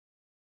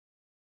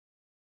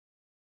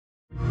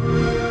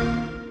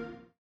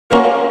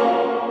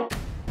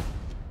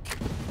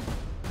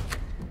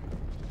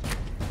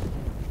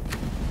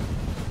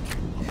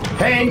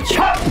And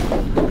chop!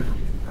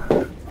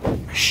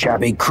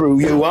 Shabby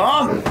crew you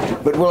are,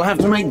 but we'll have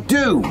to make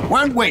do,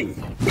 won't we?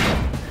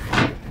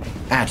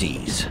 At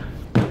ease.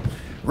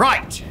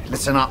 Right,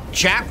 listen up,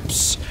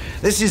 chaps.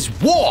 This is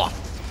war.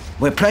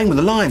 We're playing with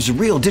the lives of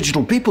real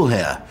digital people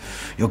here.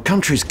 Your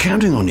country's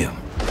counting on you.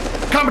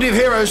 Company of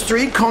Heroes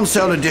 3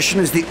 Console Edition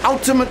is the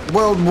ultimate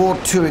World War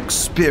II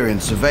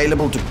experience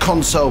available to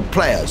console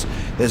players.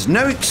 There's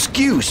no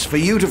excuse for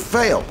you to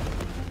fail.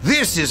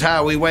 This is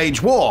how we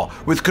wage war,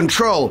 with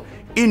control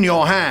in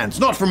your hands,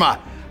 not from a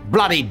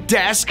bloody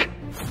desk.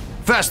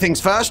 First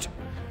things first,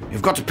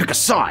 you've got to pick a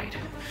side.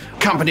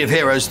 Company of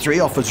Heroes 3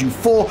 offers you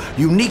 4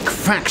 unique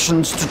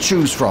factions to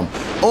choose from,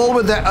 all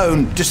with their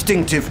own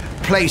distinctive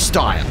play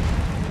style.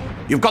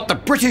 You've got the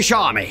British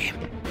Army,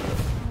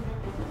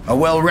 a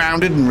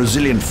well-rounded and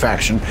resilient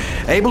faction,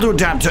 able to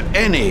adapt to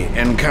any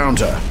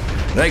encounter.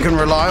 They can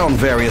rely on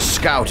various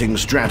scouting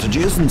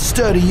strategies and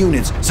sturdy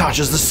units, such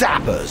as the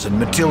Sappers and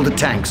Matilda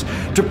tanks,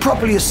 to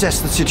properly assess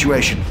the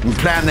situation and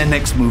plan their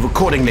next move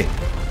accordingly.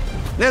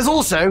 There's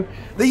also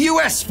the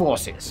US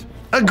forces.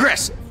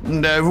 Aggressive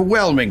and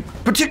overwhelming,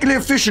 particularly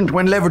efficient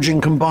when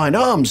leveraging combined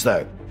arms,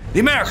 though. The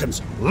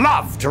Americans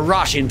love to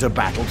rush into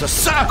battle to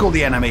circle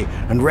the enemy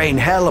and rain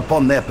hell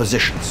upon their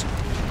positions.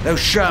 Those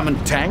Sherman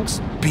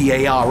tanks,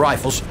 BAR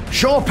rifles,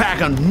 sure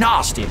pack a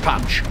nasty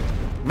punch.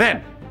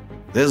 Then,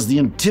 there's the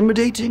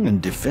intimidating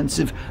and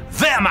defensive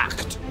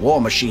Wehrmacht war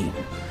machine.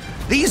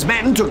 These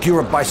men took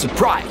Europe by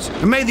surprise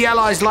and made the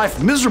Allies'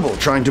 life miserable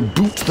trying to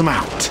boot them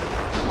out.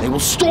 They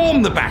will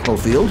storm the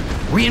battlefield,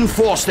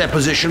 reinforce their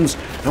positions,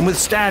 and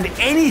withstand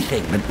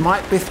anything that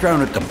might be thrown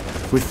at them,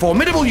 with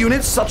formidable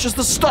units such as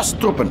the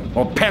Stoßtruppen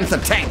or Panther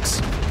tanks.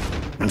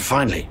 And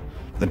finally,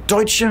 the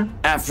Deutsche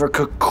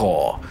Afrika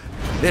Korps.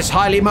 This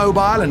highly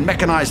mobile and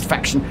mechanized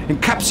faction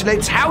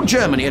encapsulates how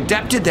Germany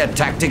adapted their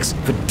tactics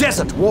for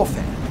desert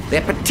warfare.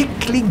 They're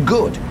particularly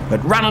good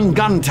at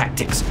run-and-gun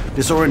tactics,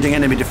 disorienting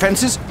enemy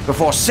defenses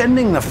before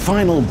sending the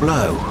final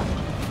blow.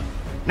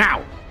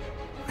 Now,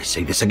 I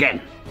say this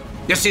again.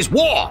 This is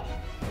war!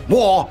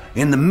 War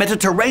in the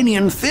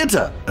Mediterranean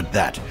theater, at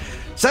that.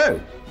 So,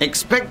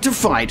 expect to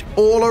fight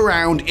all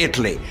around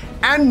Italy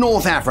and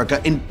North Africa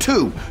in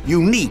 2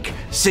 unique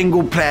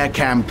single-player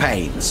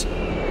campaigns.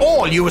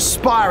 All you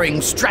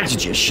aspiring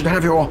strategists should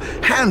have your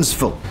hands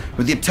full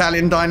with the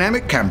Italian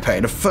Dynamic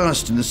campaign, a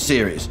first in the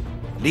series.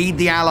 Lead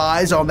the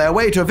Allies on their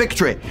way to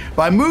victory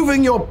by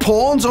moving your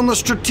pawns on the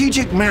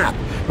strategic map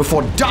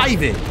before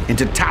diving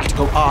into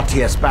tactical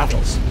RTS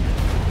battles.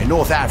 In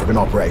North African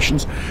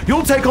operations,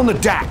 you'll take on the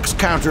Dax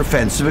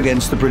counter-offensive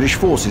against the British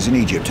forces in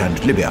Egypt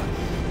and Libya.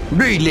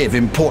 Relive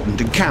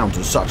important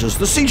encounters such as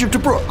the Siege of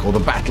Tobruk or the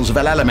battles of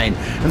El Alamein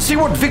and see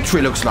what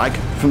victory looks like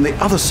from the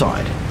other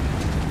side.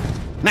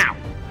 Now,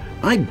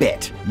 I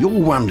bet you're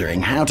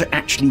wondering how to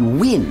actually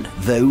win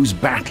those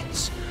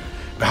battles.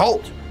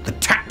 Behold the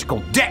tactical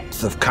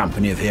depth of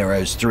Company of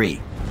Heroes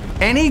 3.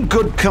 Any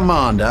good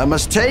commander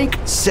must take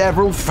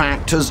several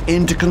factors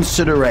into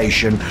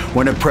consideration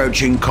when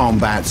approaching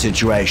combat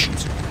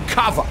situations.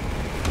 Cover,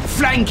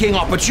 flanking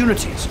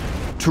opportunities,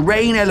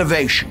 terrain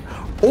elevation,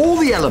 all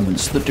the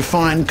elements that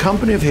define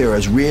Company of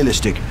Heroes'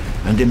 realistic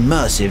and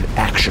immersive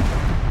action.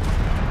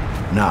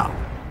 Now,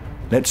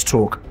 let's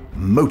talk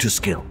motor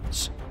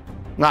skills.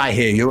 I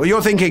hear you.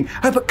 You're thinking,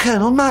 oh, but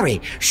Colonel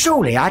Murray,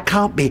 surely I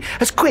can't be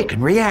as quick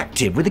and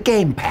reactive with a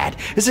gamepad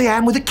as I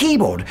am with a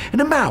keyboard and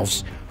a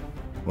mouse.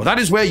 Well, that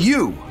is where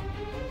you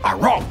are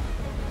wrong.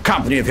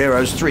 Company of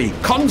Heroes 3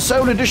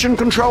 Console Edition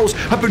controls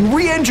have been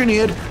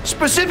re-engineered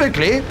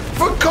specifically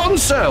for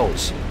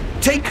consoles.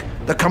 Take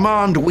the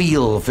command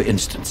wheel, for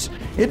instance.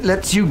 It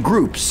lets you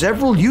group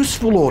several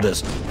useful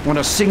orders on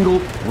a single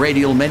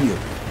radial menu.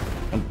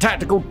 And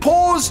tactical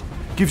pause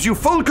gives you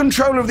full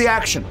control of the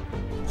action,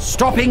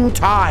 stopping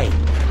time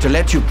to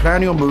let you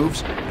plan your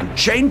moves and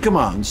chain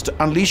commands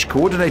to unleash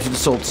coordinated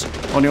assaults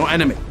on your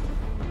enemy.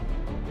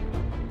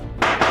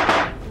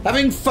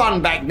 Having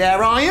fun back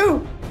there, are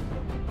you?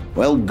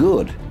 Well,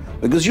 good,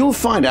 because you'll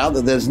find out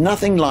that there's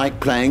nothing like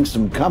playing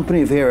some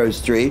Company of Heroes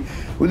 3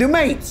 with your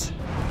mates.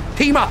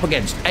 Team up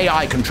against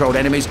AI-controlled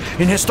enemies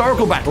in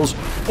historical battles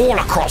all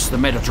across the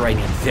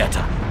Mediterranean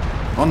theater.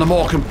 On the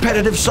more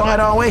competitive side,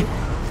 are we?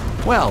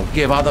 Well,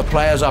 give other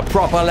players a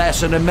proper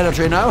lesson in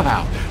military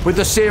know-how with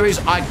the series'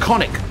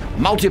 iconic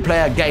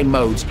multiplayer game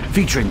modes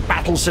featuring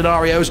battle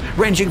scenarios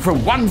ranging from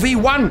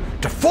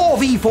 1v1 to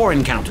 4v4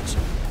 encounters.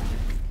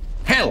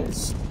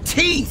 Hell's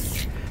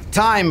teeth!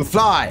 Time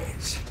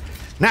flies.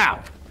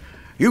 Now,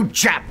 you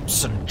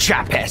chaps and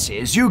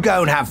chapesses, you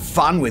go and have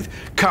fun with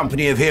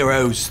Company of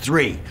Heroes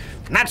 3.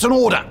 And that's an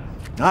order.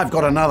 I've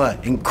got another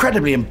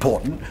incredibly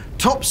important,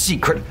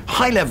 top-secret,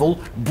 high-level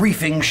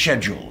briefing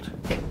scheduled.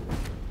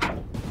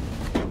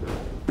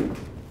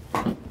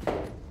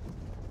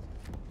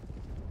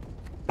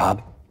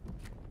 Pub?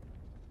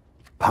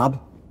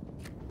 Pub?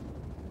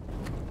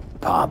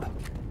 Pub.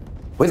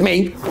 With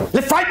me.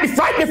 Left, right, left,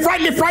 right, left,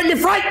 right, left, right,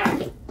 left, right!